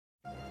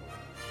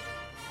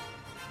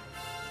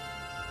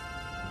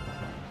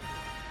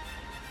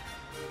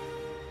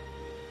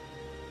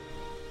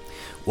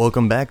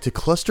Welcome back to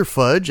Cluster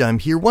Fudge. I'm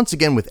here once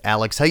again with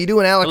Alex. How you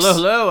doing, Alex?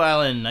 Hello,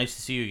 Alan. Nice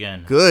to see you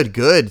again.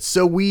 Good.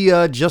 So we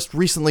just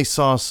recently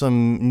saw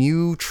some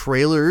new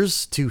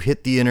trailers to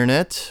hit the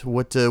internet.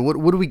 What do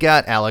we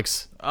got,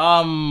 Alex?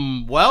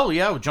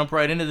 We'll jump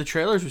right into the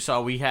trailers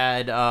we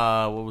had.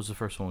 What was the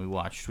first one we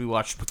watched? We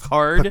watched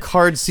Picard.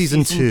 Picard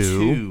season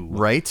 2,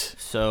 right?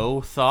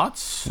 So,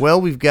 thoughts?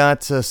 Well, we've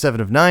got Seven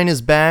of Nine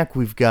is back.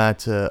 We've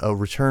got a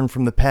return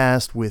from the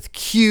past with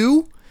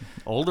Q.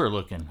 Older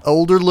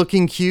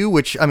looking Q,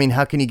 which, I mean,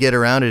 how can you get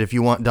around it if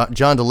you want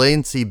John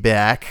Delancey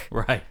back?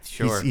 Right,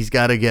 sure. He's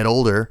got to get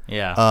older.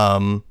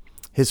 Yeah.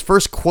 His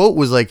first quote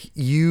was like,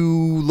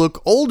 "You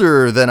look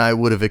older than I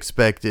would have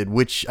expected,"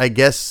 which I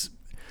guess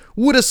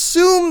would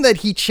assume that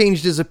he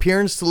changed his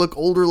appearance to look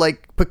older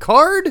like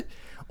Picard,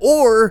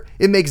 or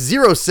it makes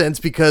zero sense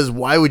because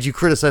why would you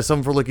criticize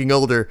someone for looking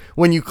older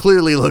when you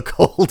clearly look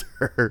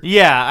older?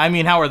 Yeah, I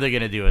mean, how are they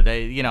going to do it?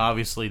 They,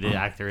 obviously the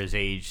actor is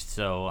aged,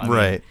 so I mean,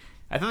 right.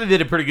 I thought they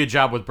did a pretty good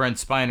job with Brent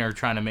Spiner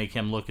trying to make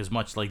him look as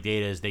much like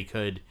Data as they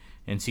could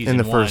in season 1.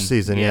 In the first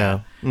season,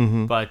 yeah.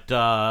 Mm-hmm. But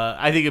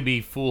I think it'd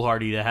be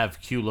foolhardy to have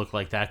Q look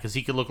like that because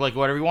he could look like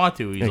whatever he wants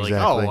to. He's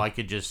exactly.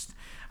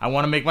 I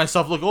want to make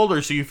myself look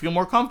older so you feel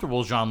more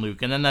comfortable,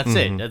 Jean-Luc, and then that's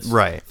it. That's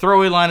right.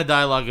 Throwaway line of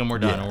dialogue and we're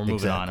done and we're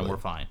moving on and we're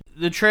fine.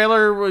 The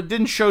trailer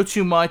didn't show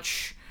too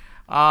much.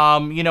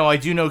 I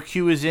do know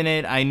Q is in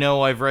it. I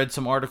know I've read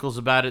some articles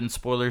about it and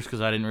spoilers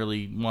because I didn't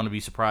really want to be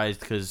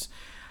surprised because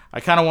I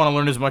kind of want to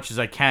learn as much as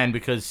I can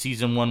because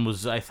season 1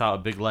 was, I thought, a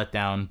big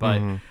letdown. But,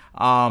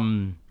 I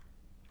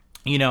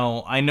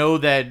know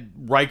that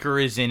Riker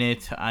is in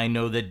it. I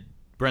know that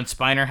Brent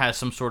Spiner has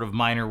some sort of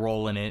minor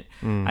role in it.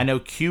 I know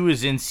Q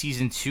is in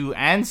season 2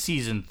 and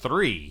season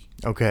 3.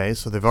 Okay,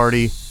 so they've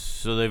already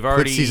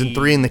put season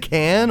 3 in the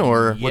can,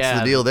 or what's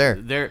the deal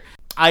there?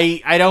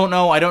 I don't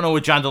know. I don't know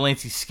what John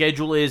Delancey's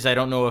schedule is. I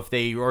don't know if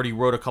they already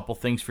wrote a couple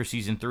things for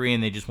season 3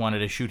 and they just wanted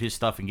to shoot his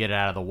stuff and get it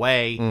out of the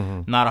way.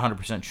 Not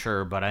 100%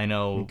 sure, but I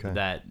know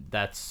that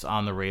that's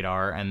on the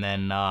radar. And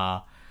then,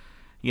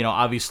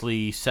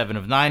 obviously Seven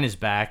of Nine is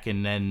back.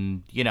 And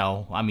then,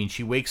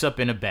 she wakes up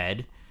in a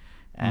bed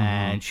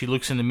and she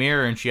looks in the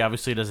mirror and she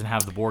obviously doesn't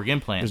have the Borg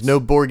implants. There's no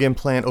Borg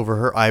implant over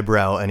her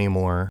eyebrow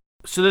anymore.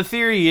 So the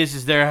theory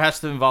is there has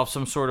to involve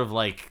some sort of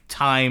like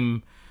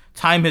time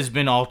has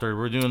been altered.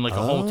 We're doing like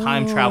a whole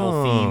time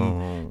travel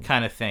theme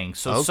kind of thing.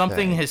 So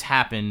something has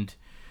happened.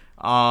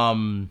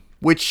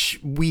 Which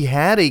we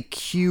had a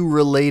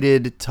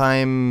Q-related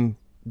time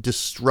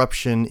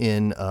disruption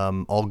in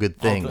All Good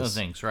Things. All Good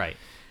Things, right.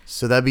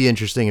 So that'd be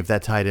interesting if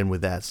that tied in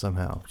with that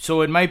somehow.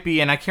 So it might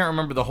be, and I can't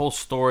remember the whole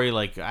story.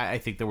 Like, I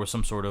think there was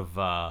some sort of...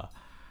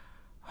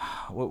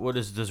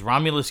 does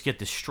Romulus get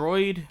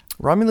destroyed?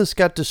 Romulus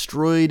got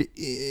destroyed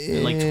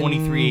in like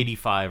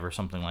 2385 or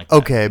something like that.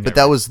 Okay, but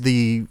that was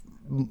the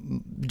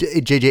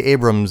J.J.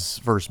 Abrams'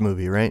 first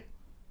movie, right?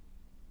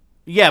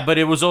 Yeah, but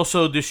it was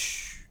also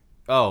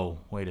oh,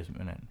 wait a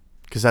minute.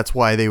 Because that's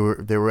why they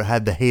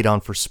had the hate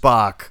on for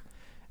Spock,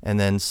 and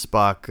then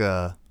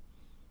Spock.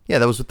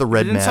 That was with the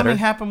red matter. Didn't something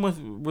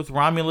happen with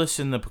Romulus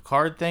in the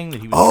Picard thing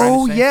that he was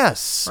trying to say?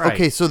 Yes. Right.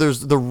 Okay, so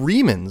there's the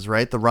Remans,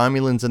 right? The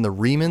Romulans and the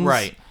Remans,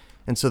 right?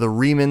 And so the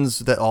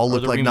Remans that all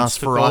look like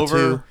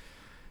Nosferatu.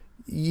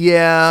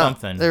 Yeah,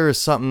 something. There is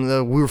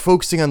something. We were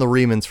focusing on the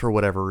Remans for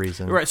whatever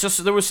reason. Right, so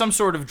there was some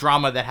sort of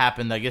drama that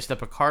happened, I guess, that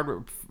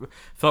Picard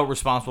felt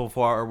responsible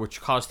for, which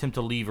caused him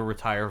to leave or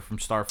retire from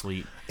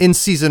Starfleet. In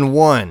season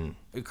 1.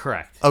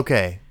 Correct.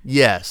 Okay,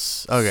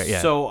 yes. Okay,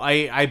 yeah. So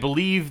I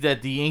believe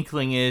that the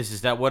inkling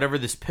is that whatever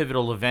this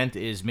pivotal event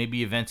is,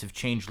 maybe events have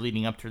changed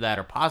leading up to that,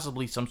 or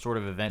possibly some sort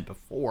of event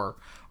before,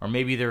 or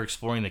maybe they're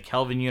exploring the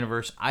Kelvin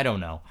universe. I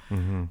don't know.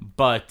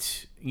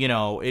 But...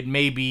 it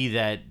may be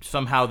that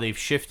somehow they've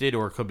shifted,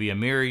 or it could be a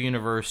mirror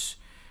universe,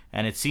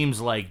 and it seems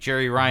like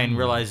Jerry Ryan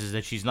realizes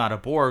that she's not a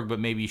Borg, but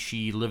maybe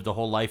she lived a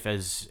whole life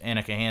as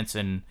Annika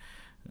Hansen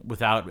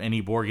without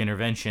any Borg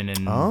intervention,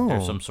 and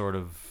there's some sort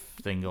of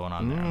thing going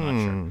on there. I'm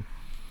not sure.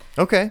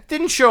 Okay.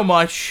 Didn't show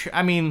much.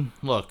 I mean,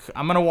 look,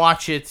 I'm going to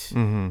watch it.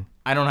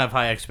 I don't have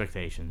high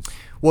expectations.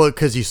 Well,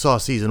 because you saw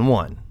season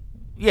 1.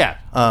 Yeah,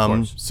 of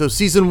course. So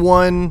season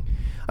 1...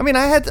 I mean,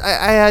 I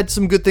had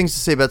some good things to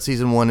say about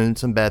season 1 and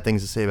some bad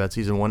things to say about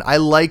season 1. I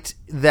liked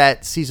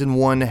that season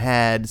 1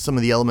 had some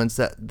of the elements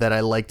that I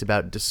liked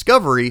about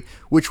Discovery,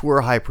 which were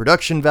high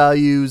production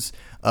values,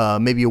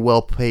 maybe a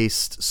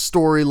well-paced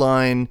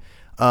storyline.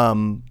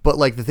 But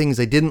like the things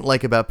I didn't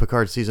like about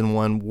Picard season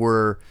 1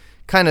 were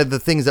kind of the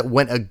things that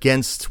went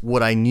against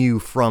what I knew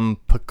from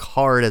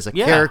Picard as a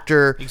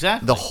character.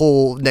 Exactly. The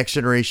whole Next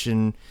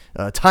Generation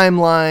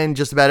timeline,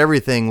 just about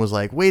everything was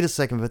like, wait a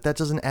second, but that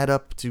doesn't add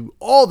up to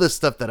all this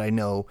stuff that I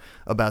know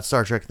about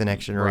Star Trek The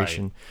Next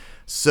Generation. Right.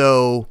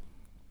 So,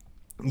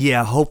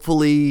 yeah,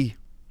 hopefully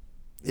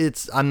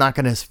I'm not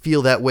going to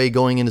feel that way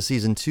going into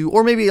season 2,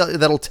 or maybe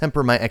that'll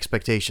temper my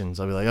expectations.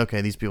 I'll be like,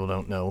 okay, these people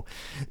don't know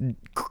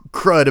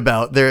crud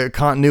about their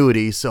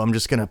continuity, so I'm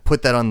just going to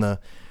put that on the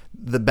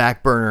the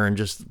back burner and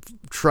just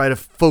try to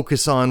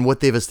focus on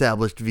what they've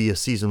established via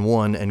season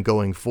 1 and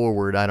going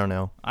forward. I don't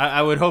know.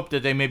 I would hope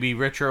that they maybe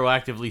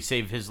retroactively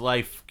save his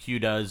life, Q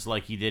does,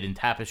 like he did in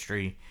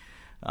Tapestry,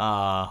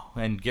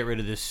 and get rid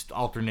of this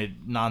alternate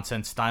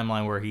nonsense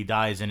timeline where he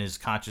dies and his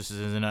consciousness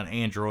is an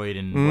android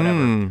and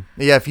whatever.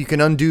 Yeah, if you can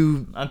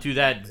undo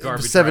that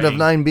garbage. 7 of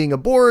 9 being a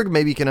Borg,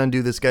 maybe you can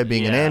undo this guy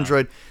being an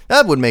android.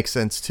 That would make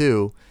sense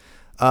too.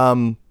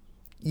 So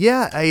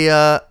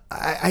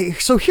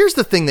here's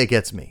the thing that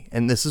gets me,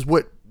 and this is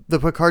what the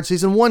Picard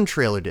season 1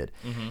 trailer did.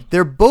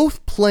 They're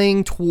both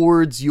playing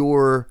towards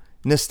your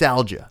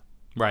nostalgia.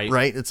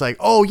 Right. It's like,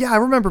 oh yeah, I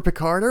remember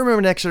Picard. I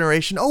remember Next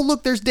Generation. Oh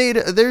look, there's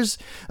Data. There's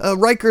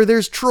Riker.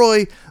 There's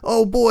Troy.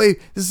 Oh boy,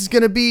 this is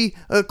gonna be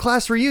a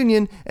class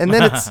reunion. And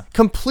then it's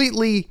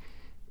completely,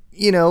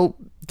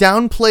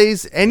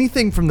 downplays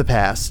anything from the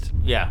past.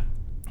 Yeah.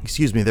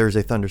 Excuse me. There is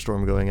a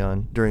thunderstorm going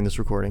on during this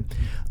recording.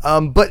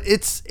 But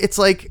it's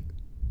like,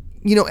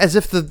 as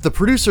if the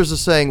producers are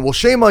saying, well,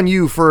 shame on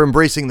you for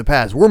embracing the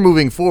past. We're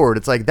moving forward.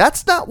 It's like,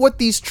 that's not what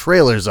these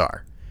trailers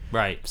are.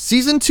 Right.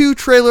 Season 2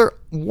 trailer,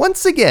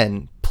 once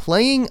again,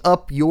 playing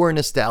up your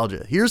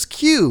nostalgia. Here's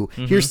Q.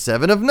 Here's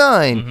 7 of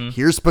 9.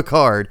 Here's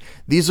Picard.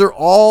 These are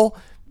all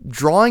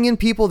drawing in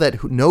people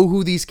that know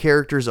who these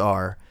characters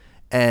are.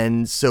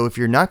 And so if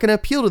you're not going to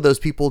appeal to those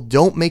people,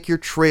 don't make your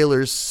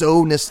trailers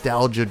so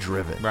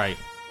nostalgia-driven. Right.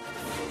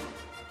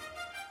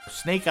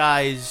 Snake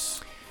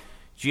Eyes,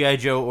 G.I.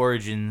 Joe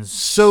Origins.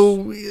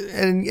 So,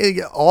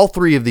 and all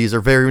 3 of these are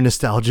very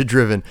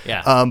nostalgia-driven.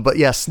 Yeah. But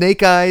yeah,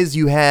 Snake Eyes,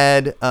 you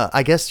had,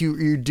 I guess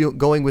you're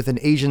going with an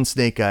Asian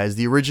Snake Eyes.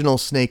 The original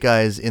Snake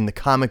Eyes in the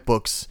comic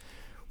books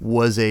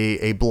was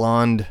a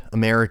blonde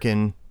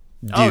American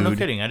dude. Oh, no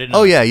kidding. I didn't know.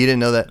 Oh, yeah, you didn't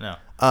know that? No.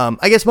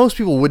 I guess most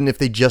people wouldn't if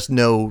they just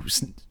know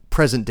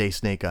present-day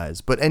Snake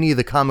Eyes. But any of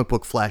the comic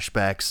book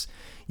flashbacks,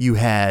 you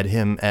had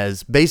him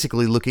as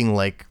basically looking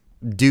like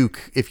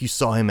Duke if you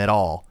saw him at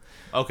all.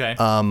 Okay.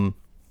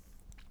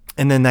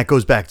 And then that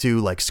goes back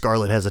to, like,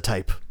 Scarlet has a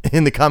type.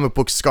 In the comic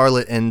book,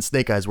 Scarlet and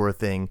Snake Eyes were a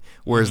thing,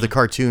 whereas the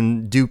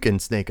cartoon Duke and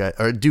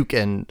Duke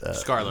and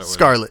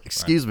Scarlet,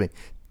 excuse me,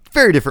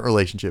 very different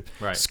relationship.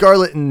 Right.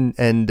 Scarlet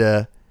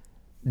and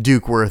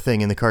Duke were a thing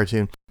in the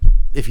cartoon.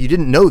 If you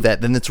didn't know that,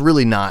 then it's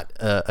really not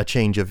a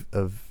change of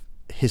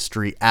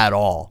history at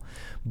all.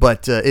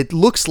 But it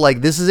looks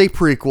like this is a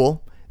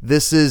prequel.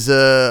 This is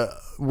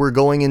we're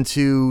going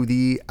into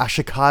the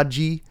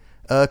Ashikaji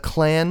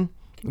clan,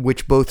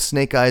 which both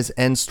Snake Eyes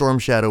and Storm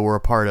Shadow were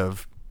a part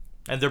of.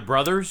 And they're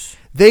brothers?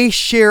 They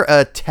share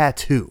a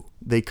tattoo.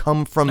 They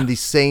come from the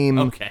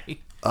same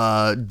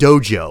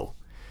dojo,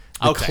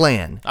 the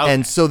clan. Okay.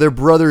 And so they're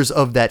brothers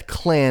of that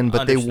clan,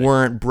 but they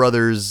weren't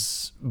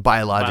brothers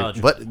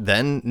biologically. But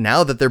then,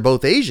 now that they're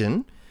both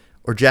Asian,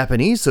 or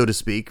Japanese, so to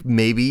speak,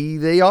 maybe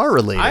they are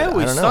related. I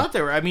always thought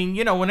they were. I mean,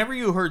 whenever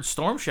you heard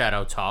Storm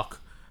Shadow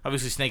talk,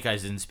 obviously Snake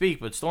Eyes didn't speak,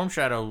 but Storm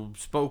Shadow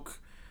spoke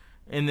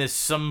in this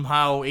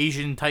somehow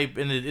Asian type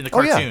in the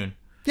cartoon.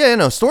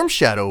 Yeah, Storm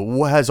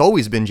Shadow has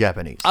always been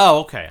Japanese.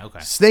 Oh, okay.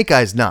 Snake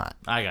Eyes not.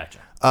 I gotcha.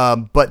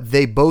 But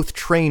they both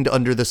trained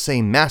under the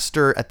same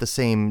master at the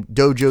same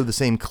dojo, the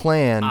same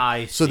clan.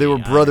 I see. So they were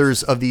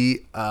brothers of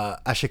the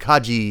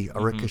Ashikaji,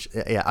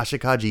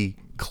 Ashikaji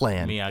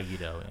clan.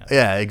 Miyagi-Do.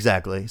 Yeah,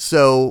 exactly.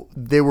 So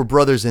they were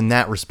brothers in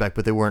that respect,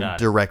 but they weren't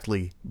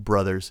directly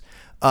brothers.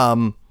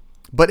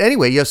 But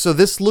anyway, so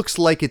this looks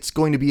like it's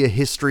going to be a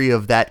history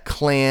of that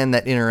clan,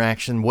 that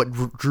interaction, what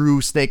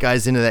drew Snake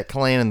Eyes into that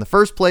clan in the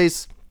first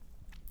place,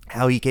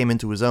 how he came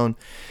into his own.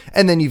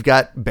 And then you've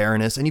got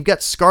Baroness, and you've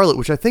got Scarlet,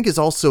 which I think is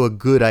also a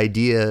good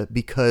idea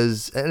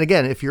because, and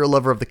again, if you're a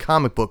lover of the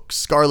comic book,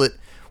 Scarlet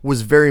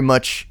was very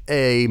much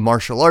a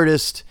martial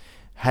artist,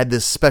 had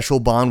this special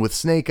bond with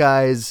Snake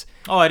Eyes.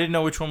 Oh, I didn't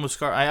know which one was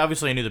Scarlet.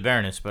 I knew the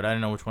Baroness, but I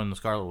didn't know which one the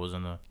Scarlet was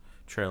in the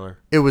trailer.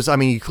 It was,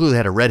 you clearly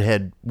had a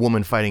redhead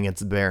woman fighting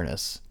against the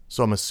Baroness,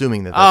 so I'm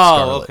assuming that's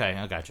Scarlet. Oh, okay,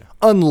 I gotcha.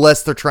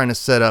 Unless they're trying to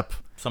set up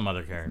some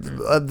other character.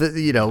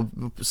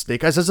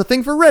 Snake Eyes has a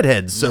thing for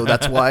redheads, so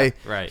that's why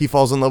he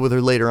falls in love with her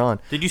later on.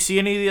 Did you see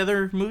any of the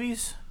other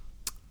movies?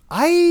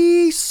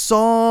 I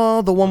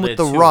saw the one with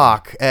The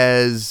Rock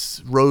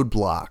as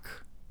Roadblock.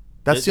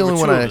 That's the only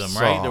one I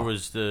saw. Right? There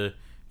was the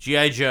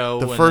G.I.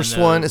 Joe. The first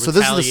one. So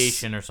this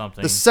is or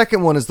something. The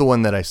second one is the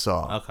one that I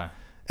saw. Okay.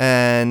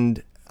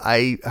 And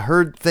I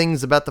heard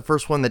things about the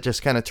first one that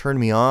just kind of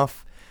turned me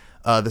off.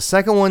 The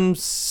second one,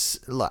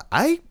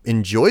 I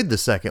enjoyed the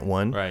second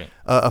one. Right.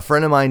 A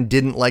friend of mine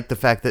didn't like the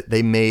fact that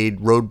they made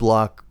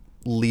Roadblock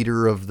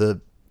leader of the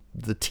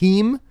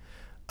team,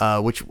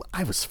 which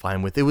I was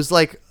fine with. It was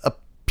like a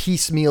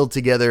piecemeal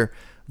together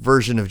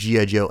version of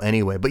G.I. Joe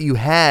anyway. But you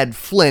had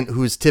Flint,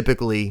 who's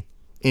typically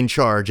in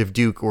charge if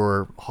Duke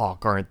or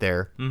Hawk aren't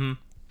there.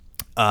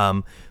 Mm-hmm.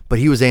 But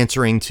he was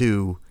answering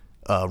to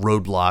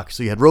Roadblock.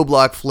 So you had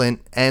Roadblock,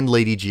 Flint, and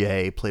Lady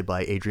J, played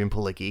by Adrian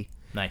Palicki.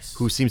 Nice.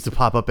 Who seems to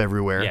pop up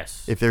everywhere.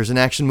 Yes. If there's an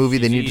action movie,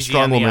 they need a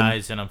strong woman.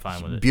 Eyes, and I'm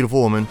fine with it.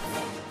 Beautiful woman.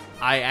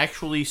 I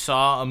actually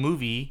saw a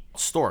movie,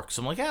 Storks.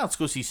 I'm like, let's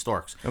go see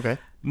Storks. Okay.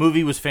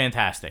 Movie was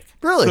fantastic.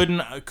 Really?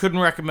 Couldn't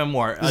recommend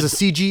more. Is it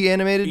CG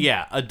animated?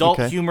 Yeah, adult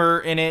Okay. humor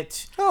in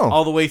it, Oh.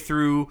 all the way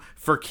through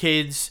for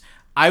kids.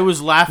 I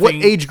was laughing. What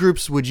age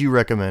groups would you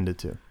recommend it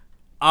to?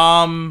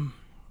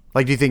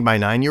 Like, do you think my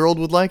 9-year-old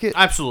would like it?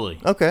 Absolutely.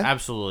 Okay.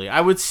 Absolutely.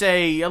 I would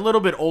say a little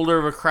bit older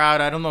of a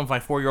crowd. I don't know if my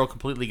 4-year-old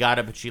completely got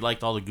it, but she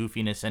liked all the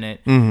goofiness in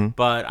it. Mm-hmm.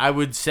 But I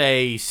would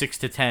say 6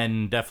 to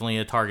 10, definitely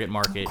a target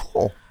market.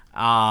 Cool.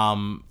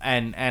 And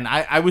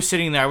I was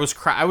sitting there,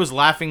 I was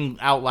laughing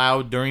out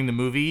loud during the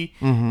movie,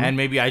 Mm-hmm. and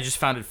maybe I just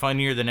found it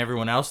funnier than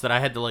everyone else that I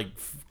had to like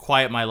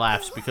quiet my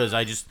laughs because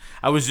I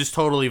was just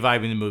totally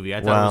vibing the movie. I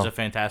thought it Wow. was a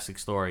fantastic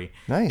story.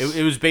 Nice.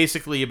 It was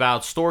basically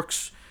about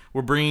storks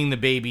were bringing the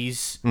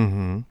babies.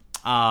 Mm-hmm.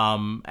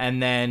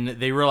 And then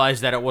they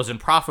realized that it wasn't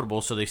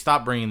profitable, so they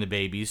stopped bringing the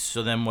babies.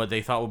 So then what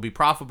they thought would be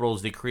profitable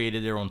is they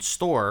created their own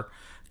store,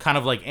 kind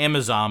of like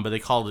Amazon, but they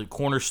called it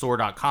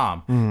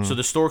cornerstore.com. So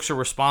the storks are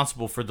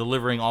responsible for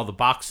delivering all the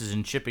boxes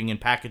and shipping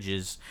and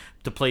packages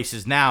to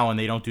places now, and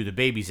they don't do the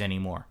babies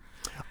anymore.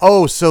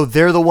 Oh, so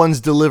they're the ones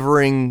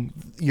delivering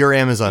your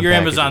Amazon Your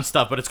packages. Amazon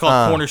stuff, but it's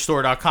called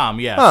cornerstore.com.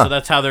 Yeah, Huh. so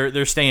that's how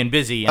they're staying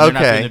busy, and they're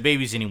not Okay. doing the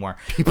babies anymore.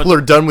 People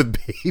are done with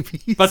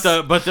babies. But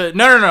the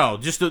no,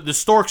 just the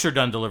storks are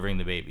done delivering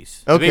the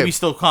babies. The Okay. babies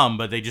still come,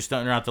 but they just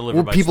don't, they're not delivered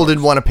well, by people storks.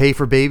 didn't want to pay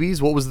for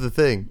babies. What was the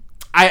thing?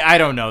 I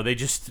don't know. They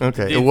just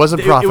Okay, it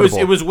wasn't profitable.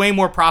 It was way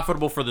more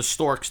profitable for the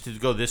storks to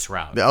go this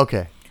route.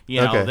 Okay. You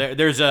know, okay.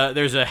 there's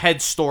a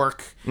head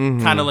stork,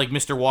 kind of like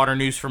Mr.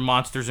 Waternoose from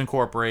Monsters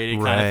Incorporated,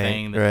 kind of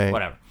thing. Right.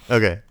 Whatever.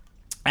 Okay.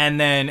 And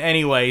then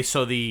anyway,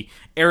 so the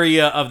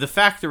area of the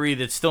factory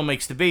that still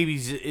makes the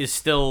babies is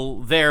still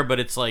there, but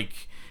it's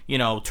like, you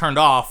know, turned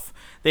off.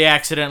 They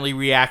accidentally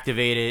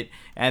reactivate it,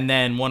 and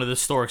then one of the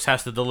storks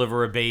has to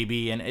deliver a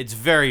baby, and it's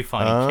very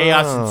funny.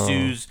 Chaos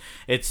ensues.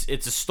 It's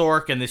a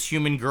stork and this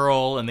human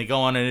girl, and they go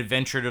on an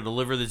adventure to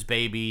deliver this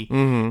baby.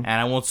 And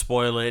I won't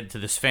spoil it, to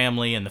this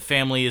family, and the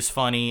family is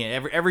funny.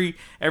 Every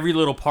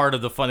little part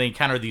of the fun, they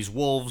encounter these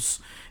wolves,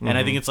 and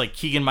I think it's like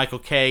Keegan-Michael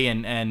Kay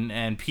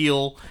and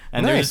Peele,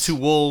 and they're the Nice. two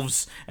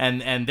wolves,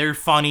 and they're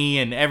funny,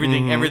 and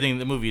everything. Everything in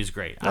the movie is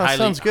great. I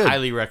sounds good.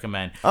 highly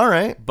recommend. All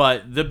right.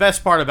 But the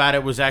best part about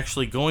it was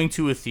actually going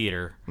to a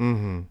theater.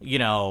 You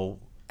know,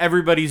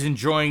 everybody's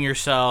enjoying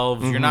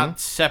yourselves. You're not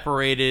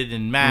separated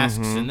in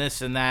masks and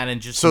this and that,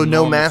 and just So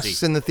no normalcy.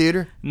 masks in the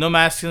theater? No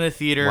masks in the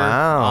theater.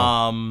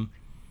 Wow.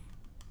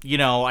 You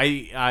know,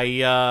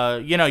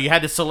 you know, you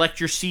had to select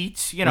your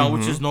seats, you know,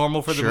 which is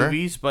normal for the Sure.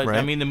 movies, but I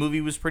Right. mean, the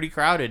movie was pretty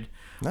crowded.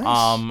 Nice.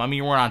 I mean,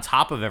 you weren't on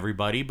top of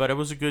everybody, but it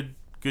was a good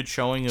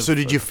showing of. So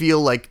did you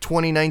feel like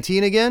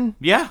 2019 again?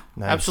 Yeah,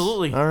 Nice.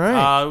 absolutely. All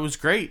right. It was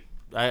great.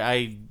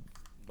 I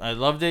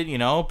loved it. You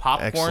know,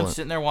 popcorn, Excellent.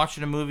 sitting there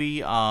watching a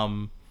movie.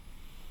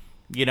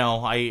 You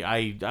know,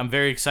 I'm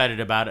very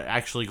excited about it,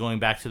 actually going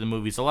back to the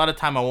movies. A lot of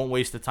time I won't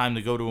waste the time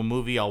to go to a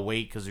movie. I'll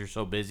wait because they're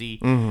so busy.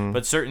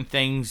 But certain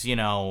things, you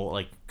know,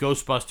 like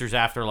Ghostbusters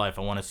Afterlife,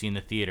 I want to see in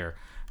the theater.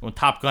 When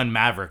Top Gun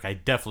Maverick, I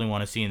definitely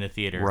want to see in the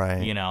theater.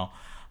 Right. You know,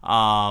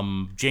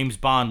 James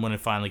Bond when it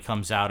finally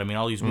comes out. I mean,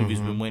 all these movies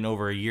have been waiting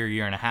over a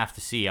year and a half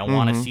to see. I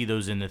want to see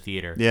those in the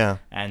theater. Yeah.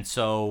 And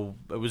so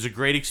it was a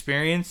great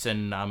experience,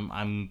 and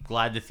I'm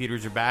glad the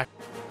theaters are back.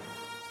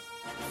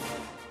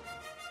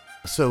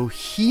 So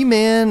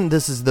He-Man,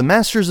 this is the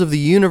Masters of the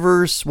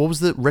Universe. What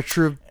was the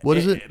retro? What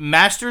is it?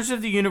 Masters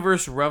of the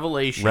Universe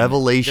Revelation.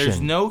 Revelation.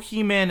 There's no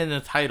He-Man in the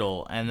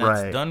title, and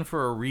that's Right. done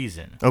for a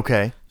reason.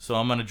 Okay. So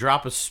I'm going to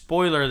drop a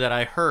spoiler that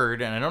I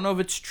heard, and I don't know if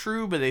it's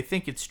true, but they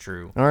think it's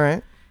true, All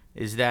right.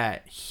 is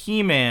that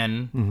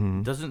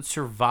He-Man doesn't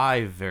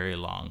survive very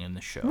long in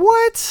the show.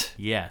 What?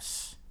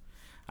 Yes.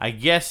 I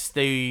guess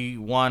they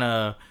want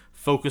to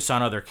focus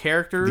on other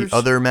characters. The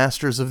other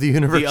Masters of the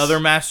Universe? The other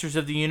Masters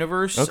of the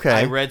Universe. Okay.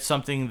 I read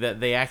something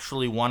that they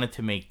actually wanted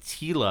to make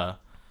Teela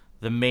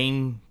the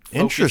main focused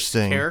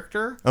Interesting.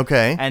 character.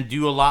 Okay. And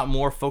do a lot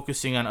more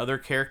focusing on other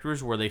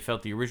characters where they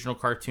felt the original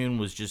cartoon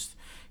was just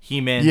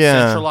He-Man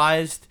Yeah.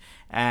 centralized.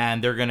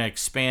 And they're going to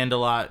expand a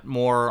lot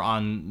more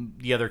on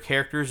the other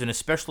characters, and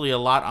especially a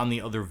lot on the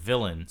other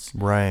villains.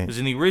 Right. Because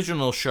in the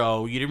original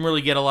show, you didn't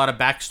really get a lot of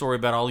backstory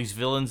about all these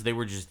villains. They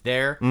were just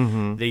there.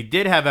 They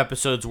did have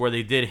episodes where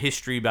they did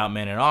history about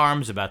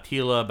Man-at-Arms, about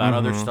Teela, about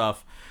other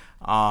stuff.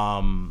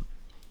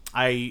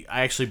 I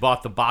actually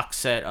bought the box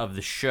set of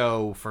the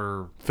show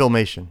for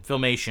Filmation.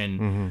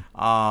 Filmation.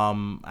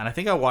 And I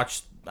think I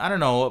watched, I don't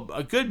know,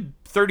 a good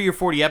 30 or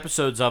 40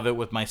 episodes of it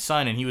with my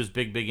son, and he was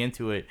big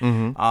into it.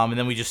 And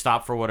then we just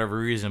stopped for whatever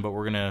reason, but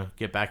we're going to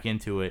get back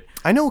into it.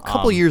 I know a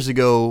couple years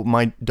ago,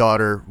 my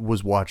daughter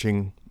was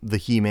watching the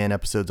He-Man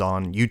episodes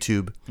on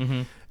YouTube,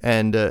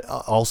 and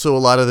also a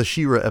lot of the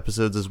She-Ra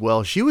episodes as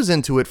well. She was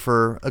into it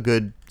for a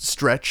good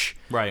stretch.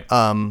 Right.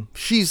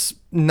 She's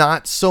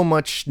not so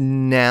much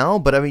now,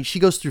 but I mean, she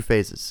goes through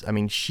phases. I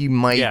mean, she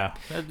might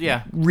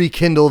Yeah.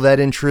 rekindle that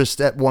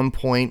interest at one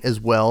point as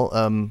well.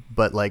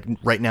 But like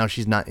right now,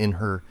 she's not in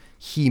her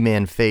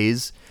He-Man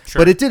phase.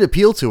 Sure. But it did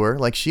appeal to her.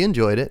 Like she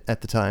enjoyed it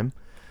at the time.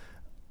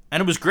 And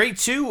it was great,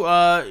 too.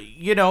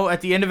 You know,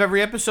 at the end of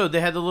every episode,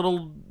 they had the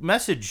little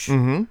message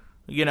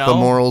You know, the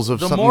morals of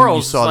something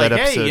you saw like, that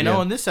episode. Hey, you know,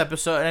 yeah. in this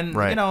episode, and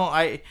Right. you know,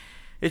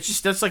 it's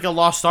just that's like a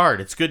lost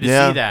art. It's good to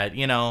Yeah. see that.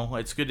 You know,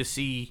 it's good to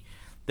see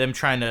them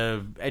trying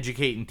to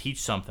educate and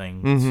teach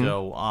something. Mm-hmm.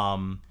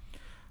 So,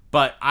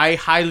 but I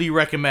highly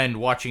recommend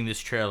watching this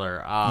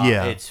trailer.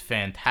 Yeah. It's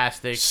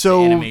fantastic.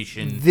 So the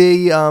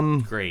animation,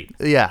 great.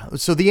 Yeah.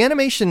 So the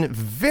animation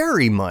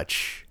very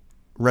much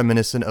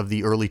reminiscent of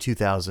the early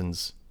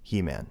 2000s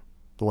He-Man,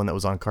 the one that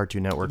was on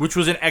Cartoon Network. Which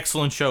was an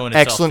excellent show in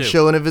itself. Excellent too.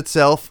 show in of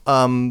itself.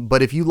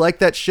 But if you like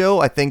that show,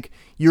 I think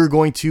you're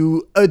going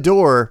to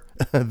adore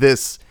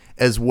this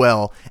as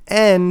well.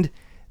 And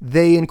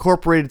they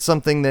incorporated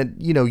something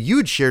that, you know,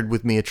 you'd shared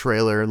with me, a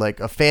trailer,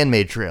 like a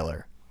fan-made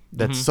trailer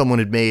that someone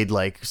had made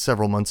like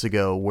several months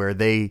ago, where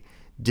they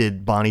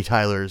did Bonnie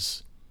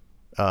Tyler's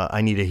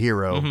I Need a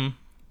Hero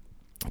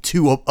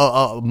to a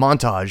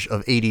montage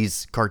of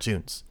 80s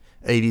cartoons,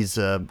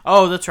 80s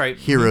Oh, that's right.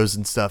 heroes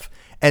and stuff.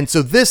 And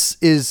so this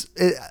is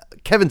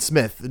Kevin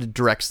Smith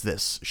directs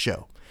this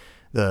show,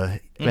 the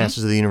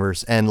Masters of the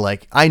Universe, and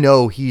like I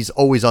know he's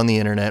always on the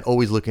internet,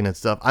 always looking at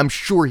stuff. I'm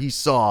sure he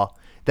saw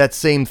that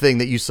same thing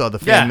that you saw the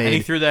fan made, and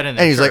he threw that in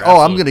there. and he's Sure, like, "Oh,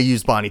 I'm absolutely. going to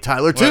use Bonnie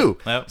Tyler too."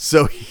 Yep.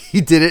 So he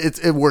did it.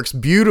 It works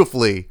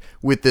beautifully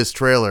with this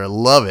trailer. I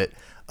love it.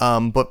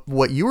 But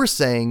what you were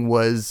saying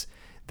was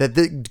that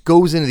it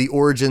goes into the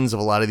origins of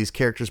a lot of these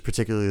characters,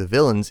 particularly the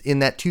villains. In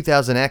that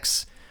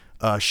 2000X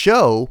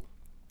show,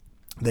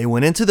 they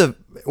went into the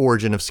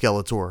origin of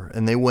Skeletor,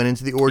 and they went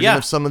into the origin Yeah.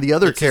 of some of the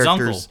other It's his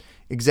characters. uncle.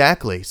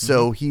 Exactly.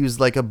 So he was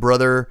like a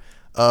brother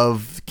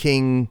of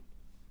King,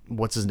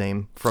 what's his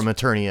name, from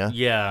Eternia.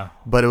 Yeah.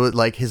 But it was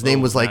like his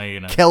name was like now you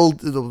know.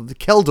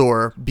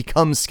 Keldor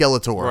becomes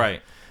Skeletor,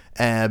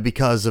 Right.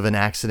 because of an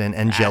accident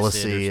and Acid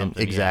jealousy, or and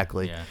something,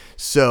 exactly. yeah.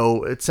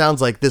 So it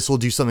sounds like this will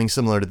do something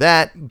similar to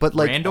that. But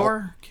like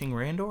Randor? King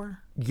Randor?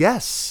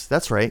 yes,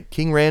 that's right.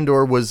 King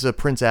Randor was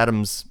Prince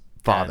Adam's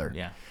father,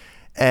 Yeah.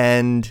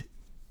 and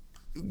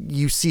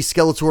you see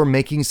Skeletor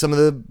making some of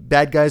the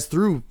bad guys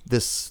through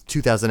this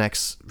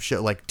 2000X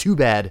show. Like, too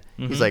bad.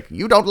 He's like,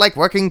 you don't like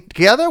working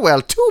together?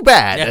 Well, too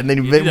bad. Yeah, And then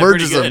he you did that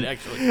merges pretty them, good,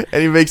 actually.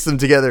 and he makes them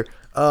together.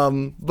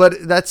 But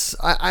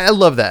I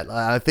love that.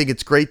 I think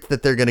it's great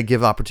that they're going to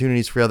give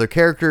opportunities for other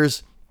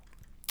characters.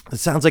 It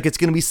sounds like it's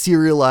going to be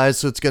serialized,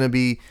 so it's going to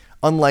be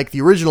unlike the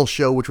original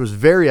show, which was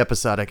very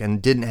episodic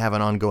and didn't have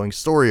an ongoing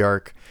story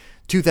arc.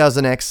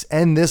 2000X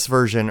and this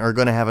version are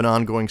going to have an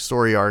ongoing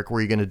story arc where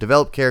you're going to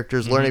develop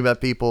characters, learning about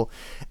people.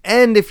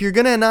 And if you're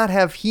going to not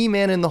have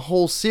He-Man in the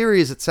whole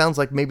series, it sounds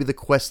like maybe the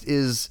quest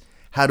is,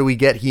 how do we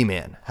get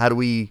He-Man? How do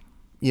we,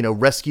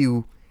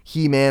 rescue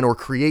He-Man or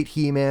create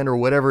He-Man or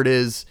whatever it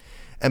is?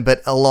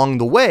 But along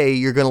the way,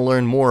 you're going to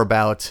learn more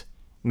about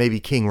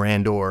maybe King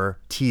Randor,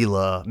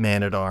 Teela,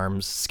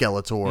 Man-at-Arms,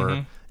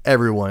 Skeletor,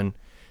 everyone.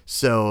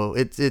 So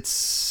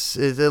it's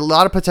a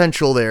lot of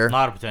potential there. A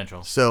lot of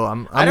potential. So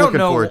I'm I don't looking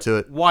know forward to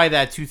it. why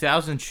that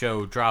 2000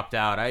 show dropped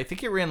out. I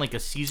think it ran like a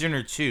season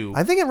or two.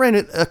 I think it ran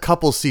a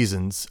couple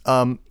seasons.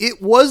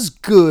 It was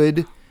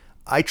good.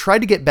 I tried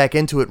to get back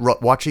into it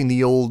watching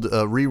the old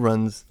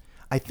reruns.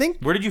 I think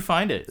Where did you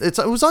find it? it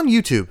was on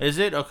YouTube. Is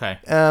it? Okay.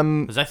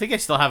 Because I think I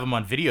still have them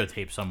on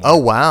videotape somewhere. Oh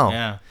wow.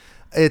 Yeah.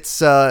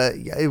 It's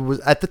it was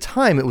at the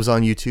time it was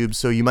on YouTube,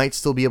 so you might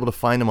still be able to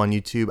find them on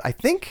YouTube. I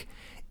think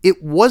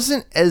it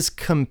wasn't as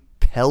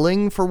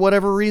compelling for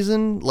whatever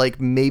reason. Like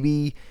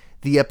maybe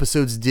the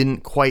episodes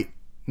didn't quite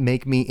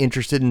make me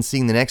interested in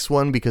seeing the next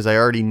one because I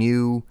already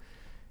knew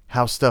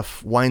how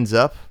stuff winds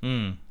up.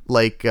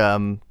 Like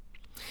it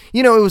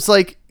was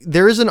like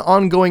there is an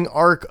ongoing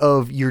arc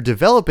of you're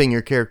developing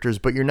your characters,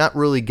 but you're not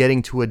really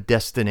getting to a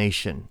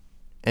destination.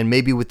 And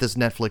maybe with this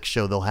Netflix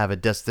show, they'll have a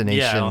destination.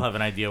 Yeah, I'll have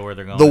an idea where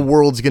they're going. The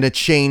world's going to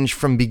change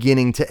from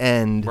beginning to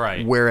end.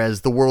 Right.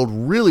 Whereas the world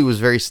really was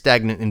very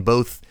stagnant in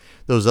both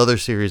those other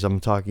series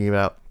I'm talking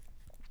about.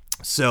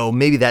 So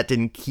maybe that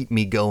didn't keep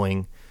me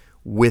going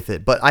with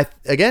it. But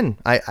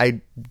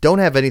I don't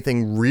have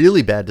anything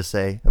really bad to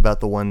say about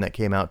the one that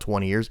came out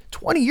 20 years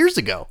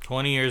ago.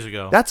 20 years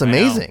ago. That's I know.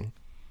 amazing.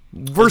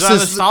 I'm Versus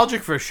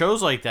nostalgic for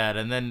shows like that.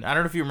 And then, I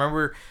don't know if you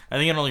remember, I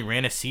think it only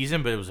ran a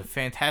season, but it was a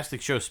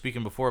fantastic show.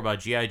 Speaking before about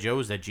G.I. Joe,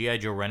 was that G.I.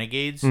 Joe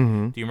Renegades? Do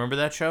you remember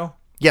that show?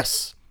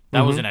 yes.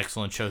 That was an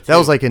excellent show, too. That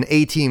was like an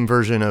A-Team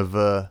version of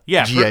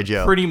G.I.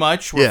 Joe. Pretty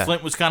much, where Yeah.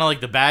 Flint was kind of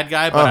like the bad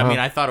guy, but I mean,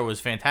 I thought it was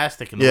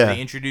fantastic. And the way Yeah. they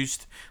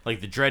introduced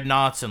like the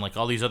Dreadnoughts and like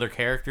all these other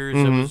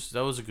characters,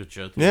 that was a good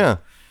show, too. Yeah.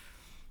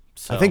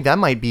 So, I think that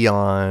might be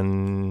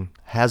on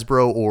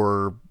Hasbro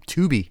or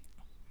Tubi.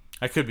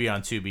 I could be on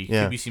Tubi.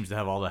 Yeah. Tubi seems to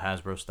have all the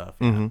Hasbro stuff.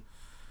 Yeah.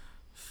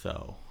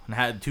 So,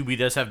 and Tubi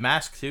does have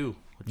Mask, too.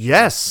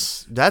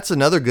 Yes, that's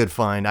another good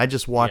find. I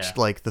just watched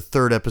Yeah. like the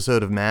third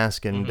episode of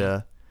Mask,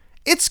 and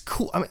it's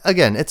cool. I mean,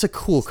 again, it's a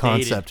cool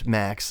concept,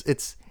 Max.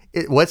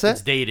 What's that?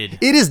 It's dated.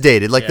 It is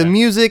dated. Like the Yeah.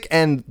 music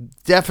and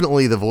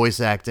definitely the voice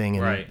acting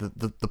and Right.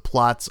 the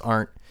plots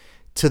aren't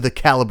to the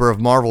caliber of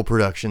Marvel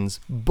productions,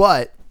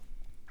 but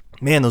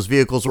man, those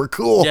vehicles were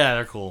cool. Yeah,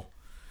 they're cool.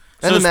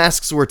 And So the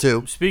masks were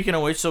too. Speaking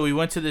of which, so we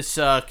went to this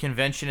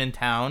convention in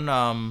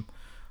town.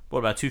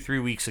 about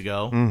 2-3 weeks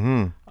ago.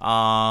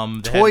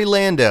 Toylando.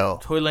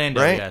 Toylando,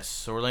 right?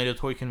 yes. Orlando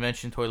Toy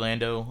Convention,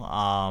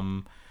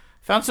 Toylando.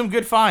 Found some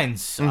good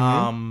finds.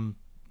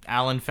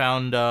 Alan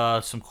found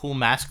some cool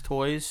mask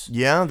toys.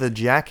 Yeah, the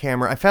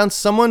jackhammer. I found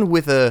someone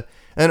with an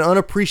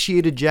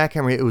unappreciated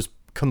jackhammer. It was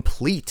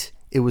complete.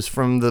 It was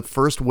from the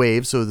first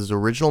wave, so this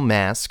original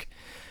mask.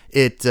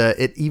 It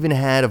even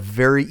had a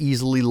very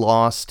easily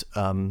lost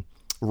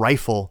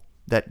rifle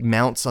that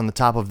mounts on the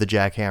top of the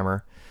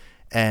jackhammer,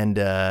 and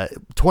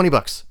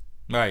 $20.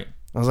 Right.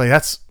 I was like,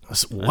 that's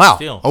wow.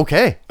 Steal.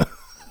 Okay.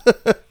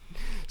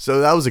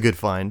 So that was a good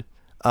find.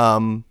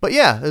 But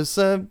yeah, it's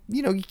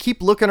you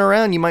keep looking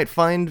around, you might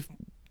find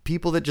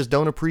people that just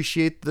don't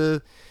appreciate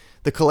the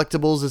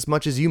collectibles as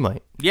much as you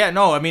might. Yeah,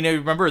 no, I mean, I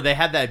remember they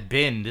had that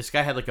bin. This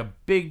guy had like a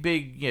big,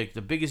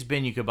 the biggest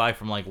bin you could buy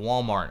from like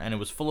Walmart, and it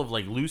was full of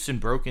like loose and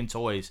broken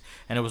toys,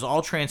 and it was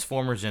all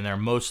Transformers in there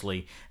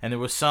mostly, and there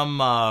was some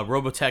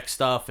Robotech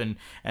stuff and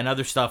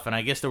other stuff, and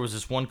I guess there was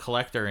this one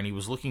collector, and he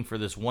was looking for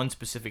this one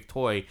specific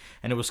toy,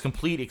 and it was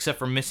complete except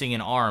for missing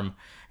an arm,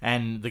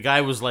 and the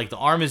guy was like, the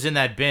arm is in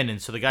that bin,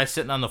 and so the guy's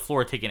sitting on the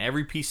floor taking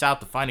every piece out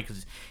to find it,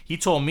 because he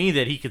told me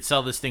that he could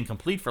sell this thing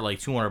complete for like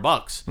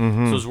 $200, so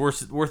it was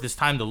worth his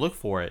time to look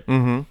for it.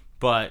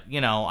 But,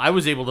 I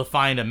was able to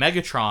find a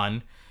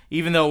Megatron,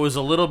 even though it was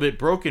a little bit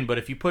broken, but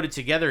if you put it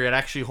together, it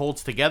actually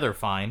holds together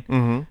fine.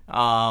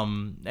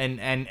 And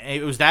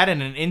it was that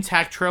and an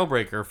intact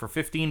Trailbreaker for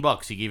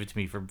 $15. He gave it to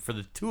me for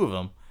the two of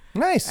them.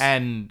 Nice.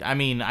 And, I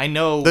mean, I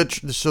know...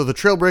 So the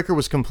Trailbreaker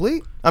was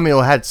complete? I mean,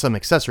 it had some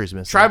accessories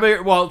missing.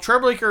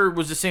 Trailbreaker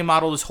was the same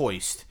model as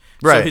Hoist.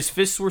 Right. So his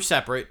fists were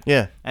separate.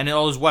 Yeah. And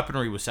all his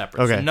weaponry was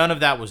separate. Okay. So none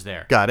of that was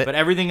there. Got it. But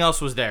everything else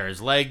was there.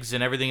 His legs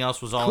and everything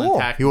else was all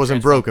intact. He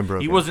wasn't broken.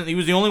 He was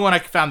the only one I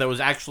found that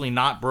was actually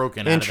not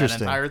broken out of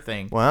that entire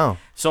thing. Wow.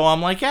 So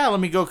I'm like, yeah, let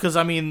me go, because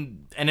I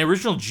mean, an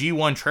original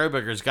G1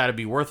 Trailbreaker's got to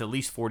be worth at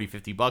least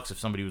 $40-$50 if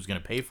somebody was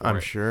going to pay for it. I'm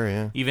sure,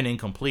 yeah. Even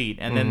incomplete.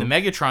 And then the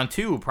Megatron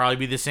 2 would probably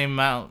be the same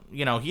amount.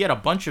 He had a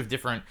bunch of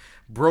different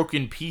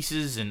broken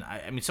pieces, and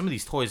I mean, some of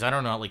these toys, I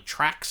don't know, like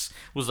Trax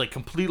was like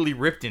completely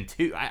ripped in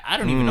two. I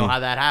don't even know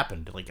how that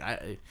happened. Like,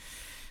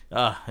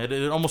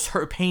 it almost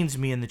pains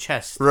me in the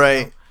chest.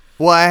 Right.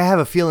 Well, I have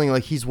a feeling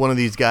like he's one of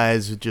these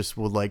guys who just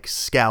would like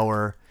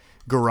scour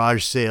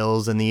garage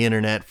sales and the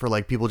internet for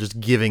like people just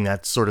giving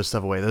that sort of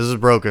stuff away. This is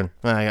broken.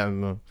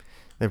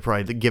 They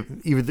probably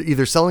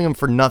either selling them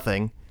for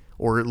nothing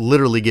or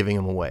literally giving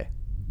them away.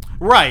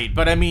 Right,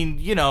 but I mean,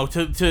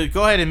 to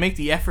go ahead and make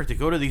the effort to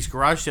go to these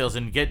garage sales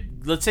and get,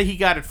 let's say he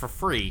got it for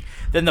free,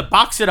 then to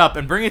box it up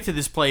and bring it to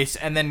this place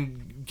and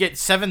then get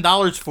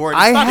 $7 for it,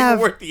 it's not even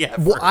worth the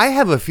effort. Well, I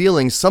have a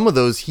feeling some of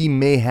those he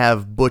may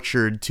have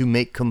butchered to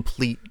make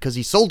complete, because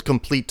he sold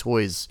complete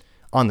toys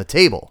on the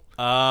table.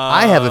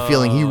 I have a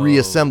feeling he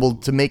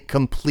reassembled to make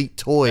complete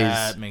toys.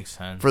 That makes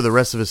sense. For the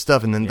rest of his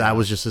stuff, and then that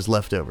was just his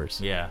leftovers.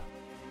 Yeah.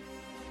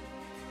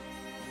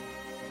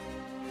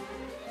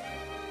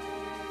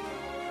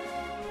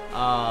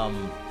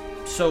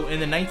 So in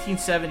the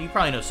 1970s, you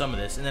probably know some of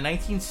this. In the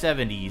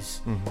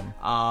 1970s,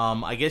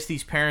 I guess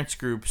these parents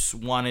groups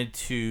wanted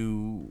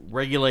to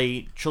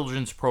regulate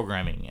children's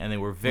programming, and they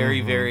were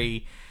very,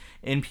 very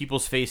in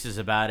people's faces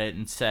about it,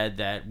 and said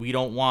that we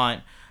don't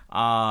want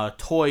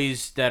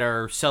toys that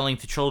are selling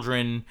to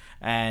children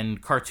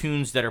and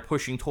cartoons that are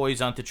pushing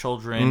toys onto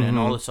children and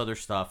all this other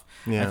stuff.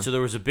 Yeah. And so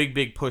there was a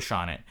big push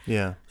on it.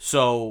 Yeah.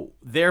 So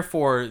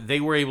therefore,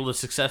 they were able to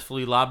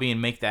successfully lobby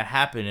and make that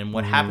happen. And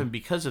what happened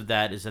because of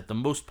that is that the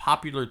most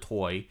popular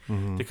toy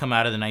to come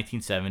out of the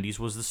 1970s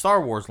was the Star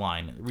Wars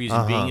line. The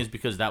reason being is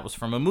because that was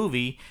from a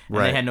movie, and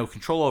they had no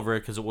control over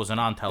it because it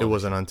wasn't on television. It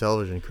wasn't on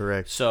television,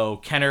 correct. So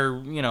Kenner,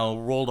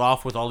 rolled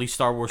off with all these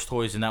Star Wars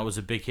toys, and that was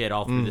a big hit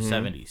all through the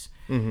 70s.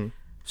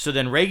 So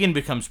then Reagan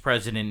becomes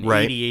president in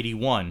 80,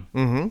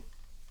 81.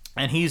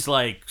 And he's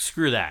like,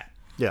 screw that.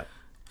 Yeah.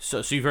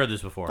 So you've heard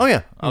this before? Oh,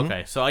 yeah.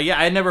 Okay. So, I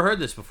had never heard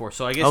this before.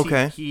 So I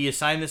guess he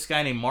assigned this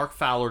guy named Mark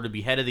Fowler to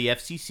be head of the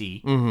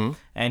FCC.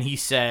 And he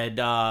said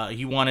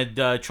he wanted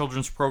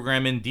children's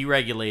programming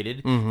deregulated,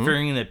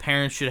 figuring that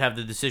parents should have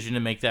the decision to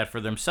make that for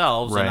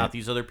themselves and not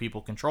these other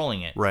people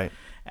controlling it. Right.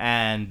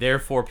 And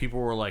therefore, people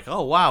were like,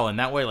 "Oh, wow!" And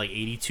that way, like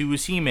 82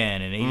 was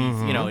He-Man, and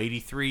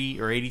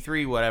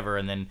 83, whatever,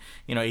 and then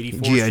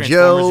 84 G.I.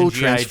 Joe,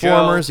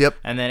 Transformers, Joe,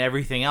 and then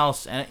everything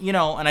else, and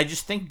and I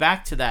just think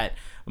back to that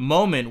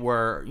moment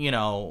where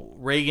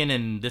Reagan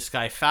and this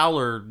guy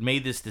Fowler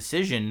made this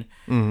decision,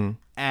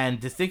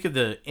 and to think of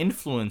the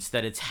influence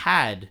that it's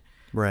had.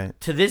 Right.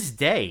 To this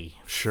day,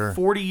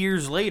 40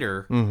 years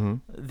later,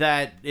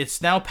 that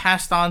it's now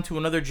passed on to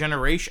another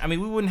generation. I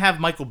mean, we wouldn't have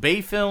Michael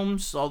Bay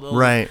films, although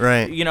right.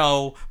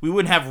 We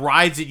wouldn't have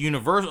rides at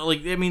Universal.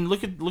 Like, I mean,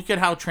 look at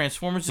how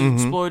Transformers has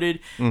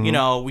exploded.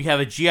 We have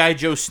a G.I.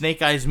 Joe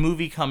Snake Eyes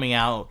movie coming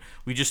out.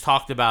 We just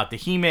talked about the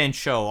He-Man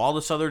show, all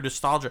this other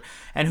nostalgia,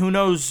 and who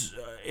knows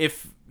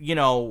if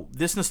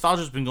this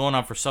nostalgia has been going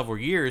on for several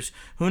years.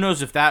 Who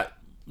knows if that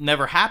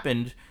never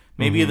happened?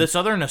 Maybe this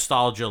other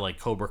nostalgia like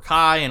Cobra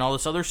Kai and all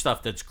this other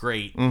stuff that's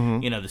great.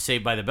 You know, the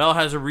Saved by the Bell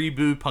has a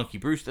reboot. Punky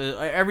Brewster,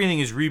 everything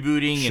is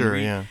rebooting. Sure,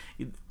 and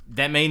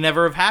that may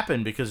never have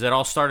happened because it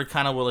all started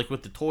kind of like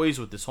with the toys,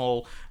 with this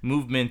whole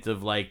movement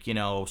of like, you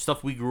know,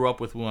 stuff we grew up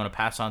with, we want to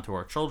pass on to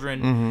our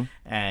children.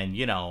 And,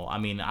 you know, I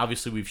mean,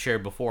 obviously we've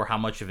shared before how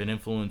much of an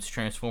influence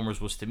Transformers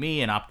was to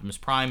me, and Optimus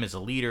Prime as a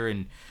leader,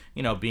 and,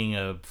 you know, being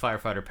a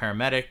firefighter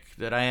paramedic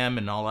that I am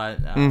and all that.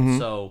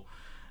 So,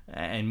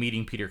 and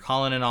meeting Peter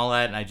Cullen and all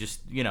that. And I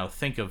just, you know,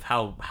 think of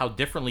how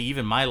differently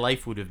even my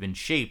life would have been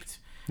shaped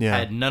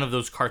had none of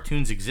those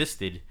cartoons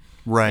existed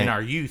in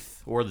our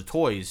youth or the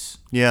toys.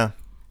 Yeah.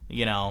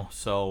 You know,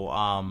 so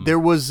there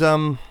was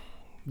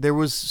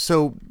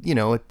so, you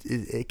know,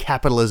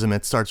 capitalism,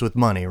 it starts with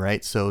money,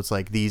 right? So it's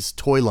like these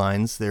toy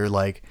lines, they're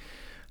like,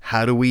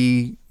 how do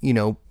we, you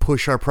know,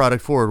 push our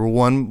product forward? Well,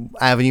 one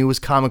avenue was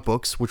comic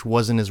books, which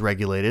wasn't as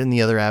regulated, and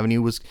the other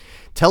avenue was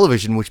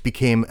television, which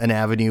became an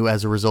avenue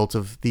as a result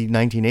of the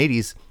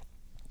 1980s.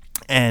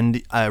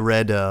 And I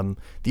read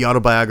the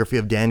autobiography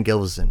of Dan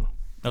Gilvezan,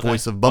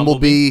 voice of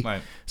Bumblebee.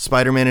 Right.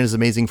 Spider-Man and His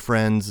Amazing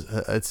Friends,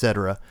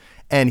 etc.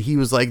 And he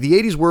was like,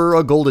 the 80s were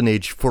a golden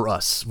age for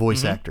us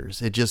voice actors.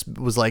 It just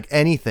was like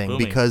anything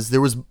because there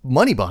was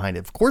money behind it.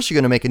 Of course, you're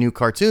going to make a new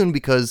cartoon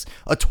because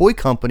a toy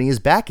company is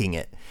backing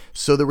it.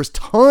 So there was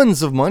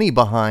tons of money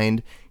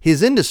behind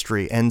his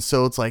industry. And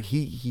so it's like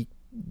he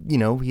you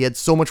know, he had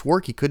so much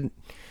work he couldn't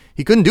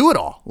do it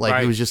all.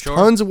 Like it was just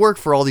tons of work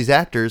for all these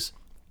actors.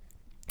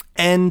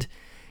 And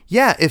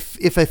yeah,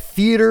 if a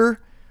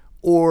theater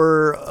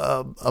or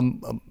a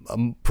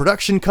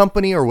production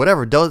company or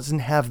whatever doesn't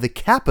have the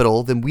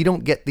capital, then we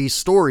don't get these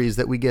stories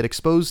that we get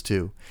exposed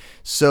to.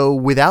 So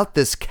without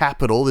this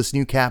capital, this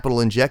new capital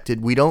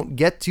injected, we don't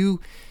get to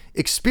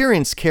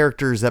experience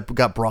characters that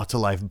got brought to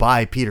life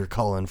by Peter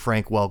Cullen,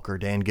 Frank Welker,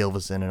 Dan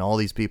Gilvezan, and all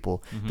these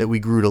people that we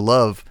grew to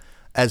love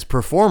as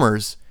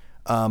performers.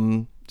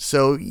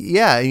 So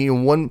yeah, you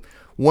know,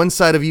 one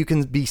side of you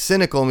can be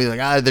cynical and be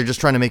like, they're just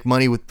trying to make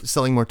money with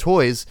selling more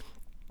toys.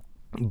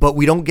 But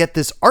we don't get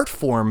this art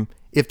form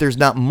if there's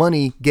not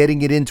money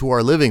getting it into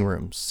our living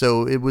rooms.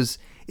 So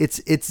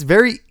it's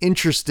very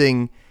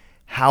interesting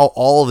how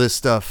all this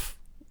stuff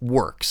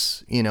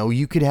works. You know,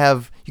 you could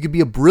be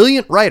a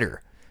brilliant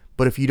writer,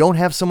 but if you don't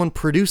have someone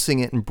producing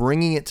it and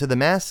bringing it to the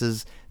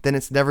masses, then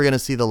it's never going to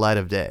see the light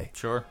of day.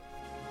 Sure.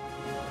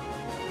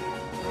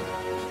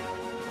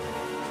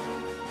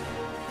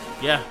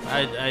 Yeah,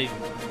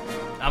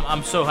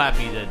 I'm so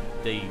happy that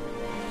they,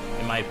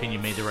 in my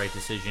opinion, made the right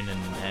decision,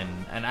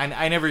 and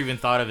I never even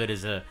thought of it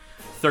as a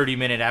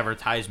 30-minute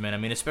advertisement. I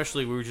mean,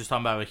 especially we were just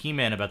talking about with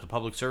He-Man about the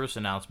public service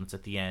announcements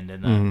at the end,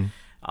 and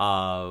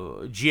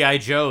G.I.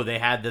 Joe, they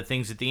had the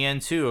things at the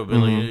end too.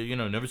 You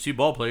know, never see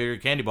ball player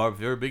candy bar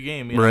before a big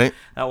game. You know, right.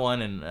 That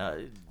one,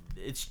 and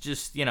it's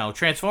just, you know,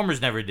 Transformers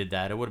never did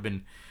that. It would have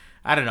been,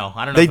 I don't know.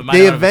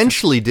 They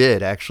eventually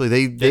did,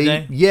 actually.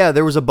 They yeah,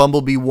 there was a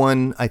Bumblebee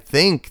one, I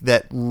think,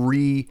 that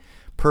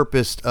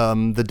repurposed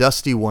the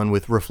Dusty one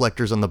with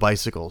reflectors on the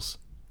bicycles.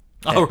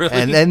 Oh, really?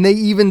 And they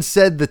even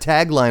said the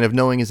tagline of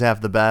 "Knowing is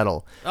half the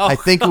battle." Oh, I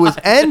think it was,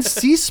 and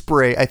Sea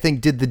Spray, I think,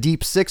 did the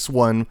Deep Six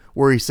one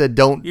where he said,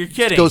 "Don't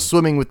go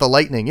swimming with the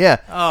lightning." Yeah.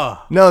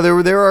 Oh. No,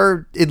 there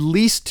are at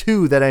least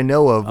two that I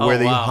know of where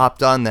they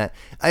hopped on that.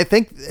 I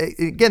think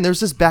again, there's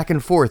this back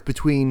and forth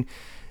between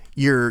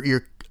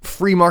your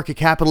free market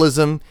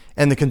capitalism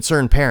and the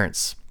concerned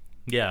parents.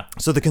 Yeah.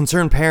 So the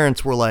concerned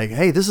parents were like,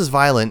 "Hey, this is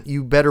violent.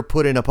 You better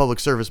put in a public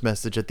service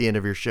message at the end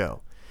of your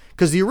show."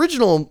 Because the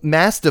original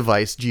mass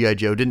device G.I.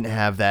 Joe didn't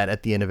have that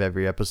at the end of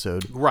every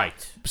episode.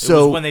 Right. So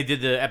it was when they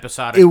did the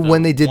episodic.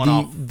 When they did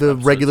the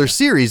regular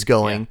series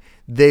going,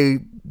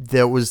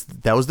 that was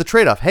the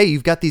trade-off. Hey,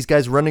 you've got these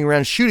guys running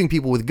around shooting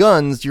people with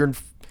guns.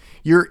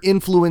 You're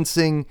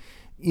influencing,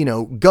 you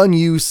know, gun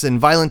use and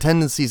violent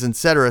tendencies,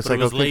 etc. It's but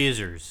it was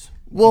lasers.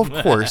 Well, of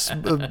course,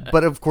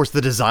 but of course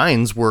the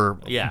designs were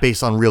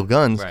based on real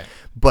guns. Right.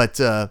 But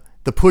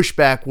the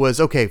pushback was,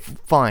 okay,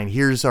 fine,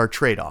 here's our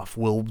trade-off.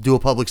 We'll do a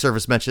public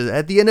service message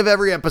at the end of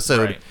every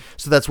episode. Right.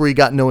 So that's where you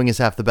got "Knowing is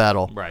half the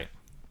battle." Right.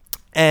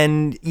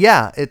 And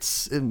yeah,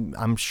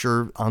 I'm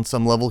sure on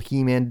some level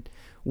He-Man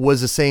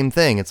was the same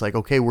thing. It's like,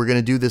 okay, we're going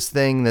to do this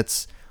thing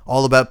that's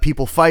all about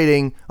people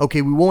fighting.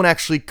 Okay, we won't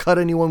actually cut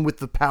anyone with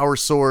the power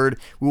sword.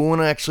 We won't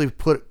actually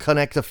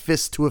connect a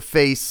fist to a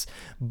face,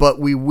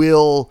 but we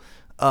will,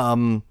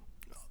 you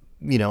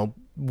know,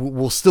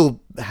 we'll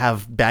still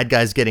have bad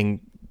guys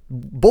getting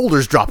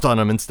boulders dropped on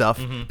them and stuff.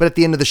 Mm-hmm. But at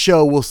the end of the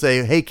show, we'll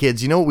say, "Hey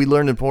kids, you know what we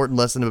learned an important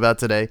lesson about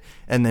today?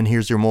 And then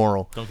here's your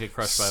moral. Don't get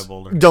crushed by a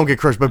boulder." Don't get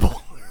crushed by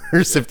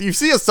boulders. If you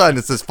see a sign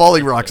that says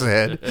 "falling rocks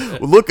ahead,"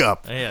 look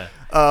up. Yeah.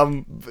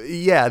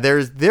 Yeah,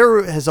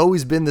 there has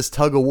always been this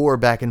tug of war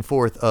back and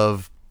forth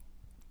of,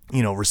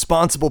 you know,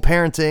 responsible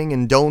parenting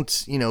and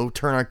don't, you know,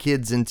 turn our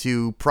kids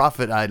into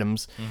profit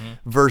items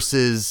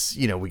versus,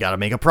 you know, we got to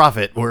make a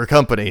profit. We're a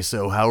company,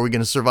 so how are we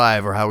going to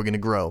survive or how are we going to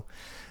grow?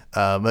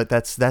 But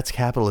that's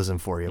capitalism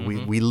for you.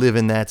 We live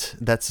in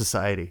that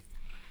society.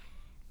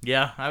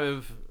 Yeah,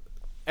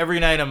 every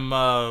night I'm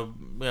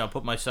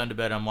put my son to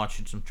bed. I'm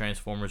watching some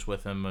Transformers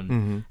with him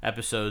and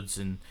episodes,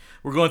 and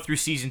we're going through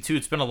season 2.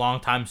 It's been a long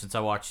time since I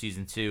watched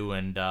season 2,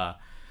 and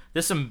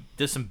there's some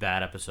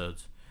bad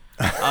episodes.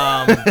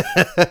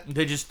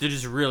 They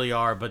just really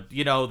are. But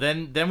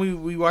then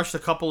we watched a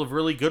couple of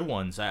really good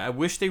ones. I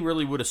wish they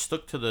really would have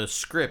stuck to the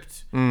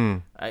script.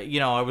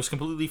 I was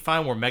completely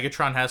fine where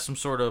Megatron has some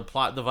sort of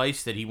plot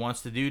device that he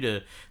wants to do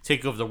to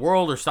take over the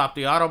world or stop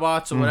the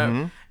Autobots or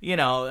whatever.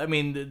 I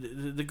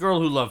mean, the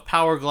girl who loved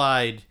Power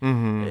Glide.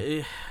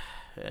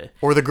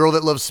 Or the girl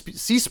that loves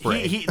sea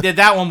spray.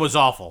 That one was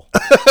awful.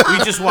 We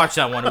just watched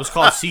that one. It was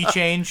called Sea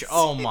Change.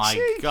 Oh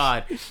my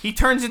god! He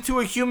turns into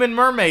a human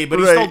mermaid, but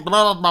he's still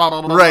blah blah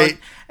blah blah. Right.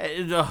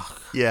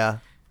 Yeah.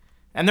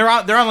 And they're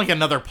on like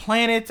another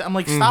planet. I'm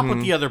like, stop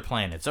with the other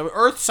planets.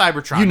 Earth,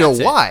 Cybertron. You know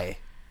why?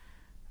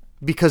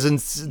 Because in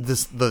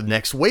the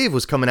next wave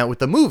was coming out with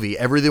the movie.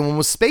 Everyone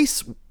was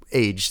space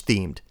age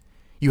themed.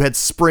 You had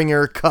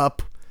Springer,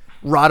 Cup,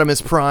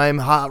 Rodimus Prime,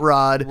 Hot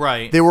Rod.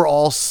 Right. They were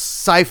all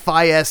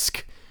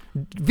sci-fi-esque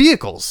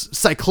vehicles.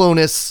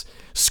 Cyclonus,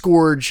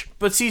 Scourge.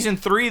 But season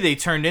 3, they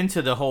turned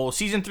into the whole...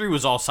 Season 3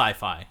 was all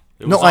sci-fi.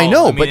 I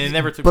know, but it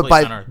never took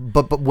place on Earth.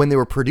 But when they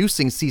were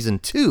producing season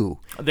 2,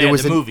 there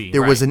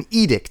was an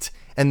edict,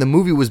 and the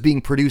movie was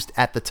being produced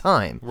at the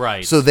time.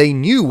 Right. So they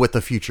knew what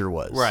the future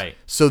was. Right.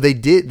 So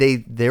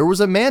there was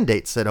a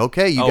mandate said,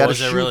 okay, you got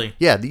to really?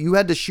 Yeah, you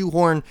had to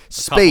shoehorn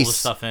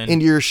space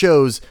into your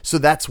shows. So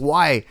that's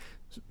why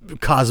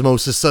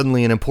Cosmos is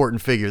suddenly an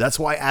important figure. That's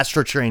why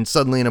Astro Train's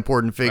suddenly an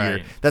important figure.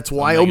 Right. That's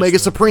why Omega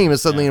Supreme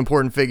is suddenly an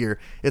important figure.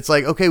 It's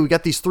like, okay, we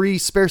got these 3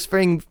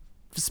 spacefaring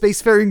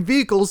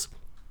vehicles.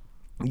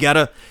 You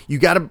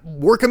gotta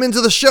work them into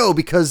the show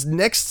because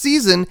next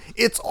season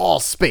it's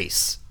all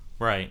space.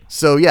 Right.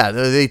 So yeah,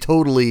 they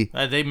totally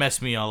they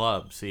messed me all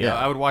up. See, Yeah.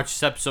 I would watch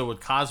this episode with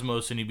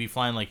Cosmos, and he'd be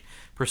flying like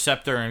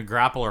Perceptor and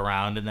Grapple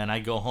around, and then I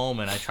go home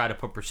and I try to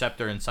put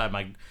Perceptor inside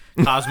my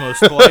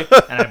Cosmos toy,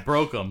 and I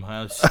broke him.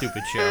 That was a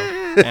stupid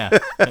show. Yeah.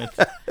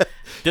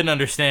 Didn't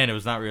understand. It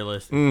was not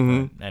realistic.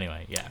 But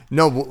anyway, yeah.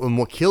 No, and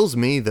what kills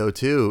me though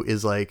too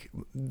is like,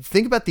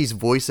 think about these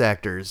voice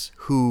actors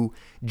who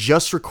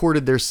just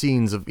recorded their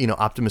scenes of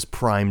Optimus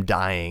Prime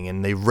dying,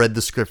 and they read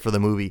the script for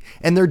the movie,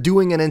 and they're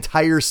doing an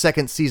entire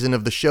second season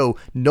of the show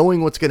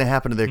knowing what's going to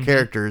happen to their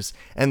characters,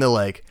 and they're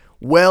like,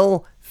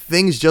 well,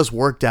 things just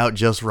worked out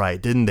just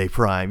right, didn't they,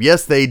 Prime?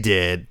 Yes, they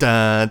did.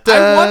 Dun,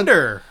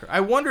 dun.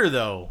 I wonder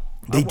though.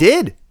 They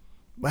did.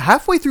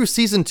 Halfway through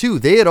season 2,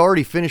 they had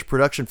already finished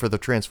production for the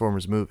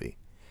Transformers movie.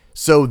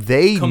 So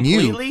they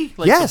completely? knew.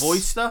 Like yes. the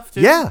voice stuff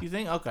too? Yeah. You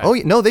think? Okay. Oh,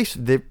 no, they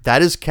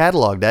that is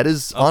cataloged. That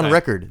is on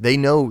record. They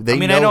know. I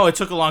know it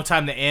took a long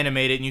time to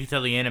animate it, and you could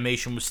tell the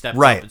animation was stepped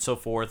up and so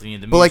forth, and you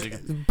had the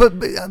music.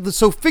 But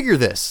so figure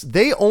this.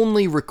 They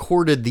only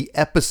recorded the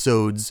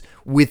episodes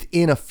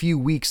within a few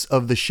weeks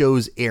of the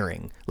show's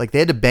airing. Like, they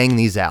had to bang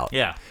these out.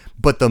 Yeah.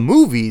 But the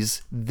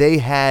movies, they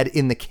had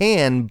in the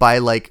can by,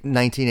 like,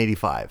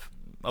 1985.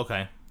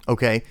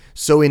 Okay.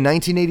 So in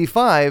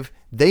 1985,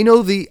 they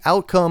know the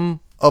outcome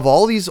of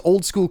all these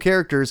old school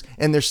characters,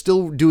 and they're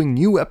still doing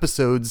new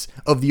episodes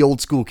of the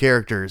old school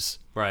characters.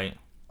 Right.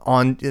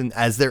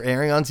 As they're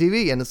airing on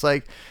TV. And it's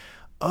like,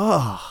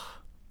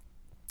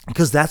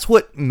 because that's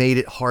what made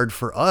it hard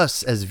for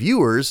us as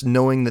viewers,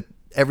 knowing that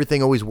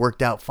everything always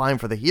worked out fine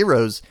for the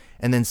heroes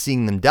and then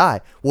seeing them die.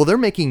 Well, they're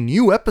making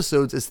new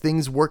episodes as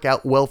things work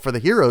out well for the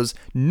heroes,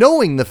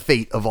 knowing the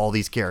fate of all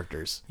these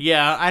characters.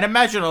 Yeah, I'd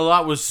imagine a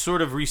lot was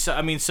sort of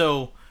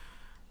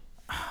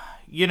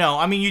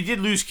you did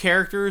lose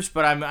characters,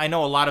 but I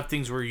know a lot of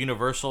things were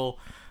universal.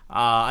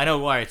 I know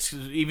why.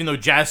 Even though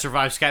Jazz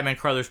survived, Scatman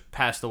Crothers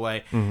passed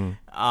away.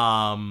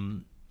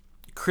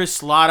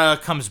 Chris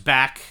Latta comes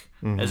back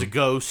as a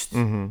ghost,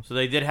 so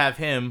they did have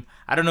him.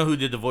 I don't know who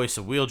did the voice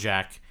of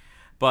Wheeljack,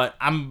 but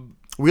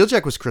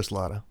Wheeljack was Chris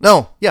Latta.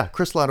 No, yeah,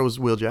 Chris Latta was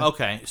Wheeljack.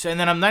 Okay, so and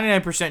then I'm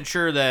 99%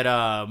 sure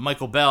that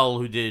Michael Bell,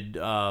 who did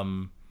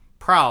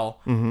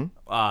Prowl,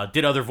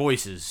 did other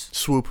voices.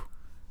 Swoop.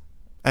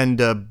 And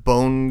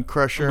Bone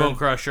Crusher.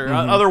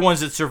 Other ones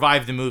that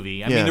survived the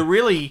movie. I mean, they're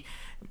really,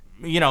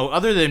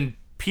 other than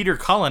Peter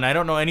Cullen, I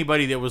don't know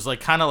anybody that was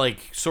like kind of like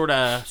sort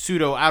of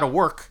pseudo out of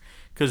work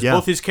because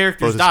both his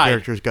characters died. Both his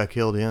characters got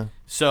killed, yeah.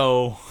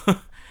 So...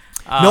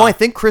 no, I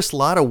think Chris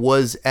Latta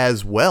was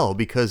as well,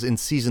 because in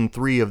season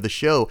 3 of the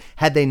show,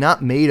 had they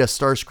not made a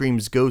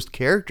Starscream's ghost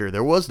character,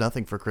 there was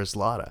nothing for Chris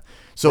Latta.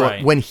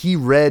 So when he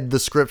read the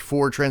script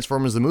for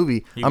Transformers the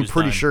movie, I'm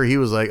pretty sure he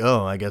was like,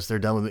 "Oh, I guess they're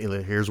done with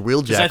me. Here's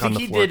Wheeljack on the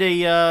floor." I think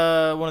he did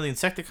one of the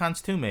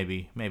Insecticons too,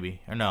 maybe,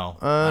 or no?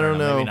 I don't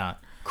know. Maybe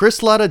not.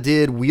 Chris Latta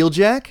did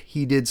Wheeljack.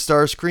 He did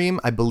Starscream.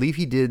 I believe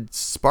he did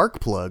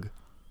Sparkplug.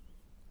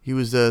 He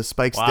was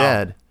Spike's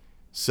dad.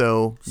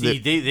 So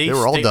they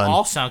were all done. They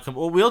all sound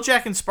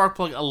Wheeljack and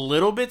Sparkplug a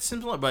little bit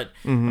similar, but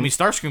I mean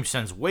Starscream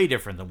sounds way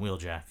different than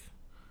Wheeljack.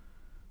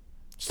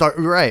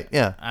 Right?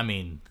 Yeah. I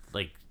mean,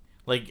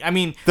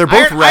 they're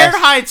both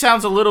Ironhide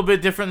sounds a little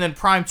bit different than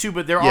Prime too,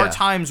 but there are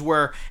times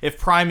where if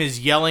Prime is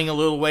yelling a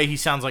little way, he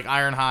sounds like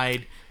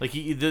Ironhide. Like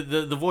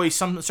the voice,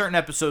 some certain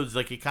episodes,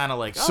 like, it kind of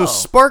like, So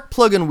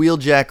Sparkplug and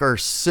Wheeljack are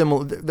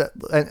similar.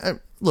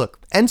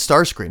 Look, and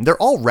Starscream, they're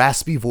all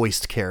raspy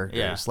voiced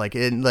characters. Yeah.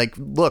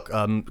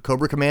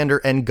 Cobra Commander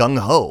and Gung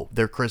Ho,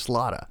 they're Chris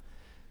Latta.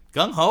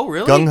 Gung Ho,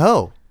 really? Gung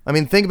Ho. I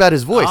mean, think about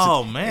his voice.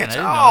 Oh, man, it's I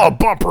didn't know that.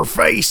 bumper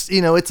face.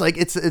 You know, it's like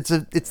it's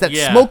that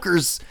Yeah.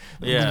 smoker's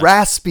Yeah.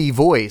 raspy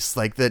voice,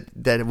 like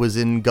that was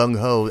in Gung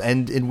Ho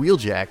and in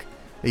Wheeljack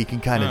that you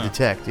can kind of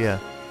detect. Yeah.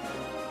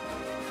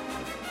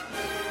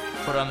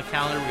 Put on the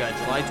calendar. We got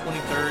July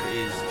 23rd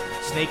is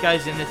Snake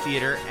Eyes in the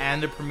theater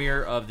and the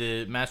premiere of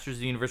the Masters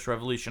of the Universe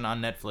Revolution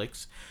on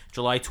Netflix.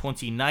 July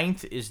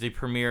 29th is the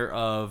premiere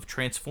of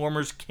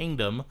Transformers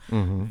Kingdom,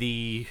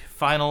 the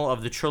final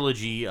of the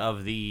trilogy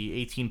of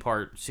the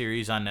 18-part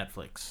series on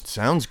Netflix.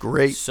 Sounds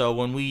great. So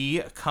when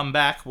we come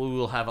back, we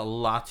will have a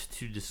lot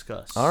to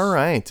discuss. All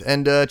right.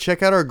 And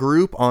check out our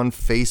group on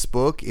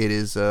Facebook. It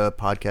is a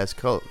podcast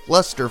called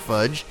Cluster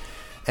Fudge.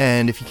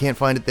 And if you can't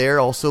find it there,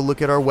 also look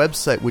at our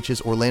website, which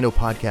is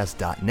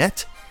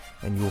orlandopodcast.net,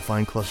 and you will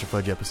find Cluster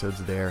Fudge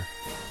episodes there.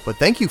 But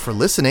thank you for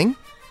listening,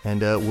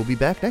 and we'll be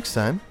back next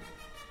time.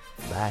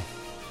 Bye.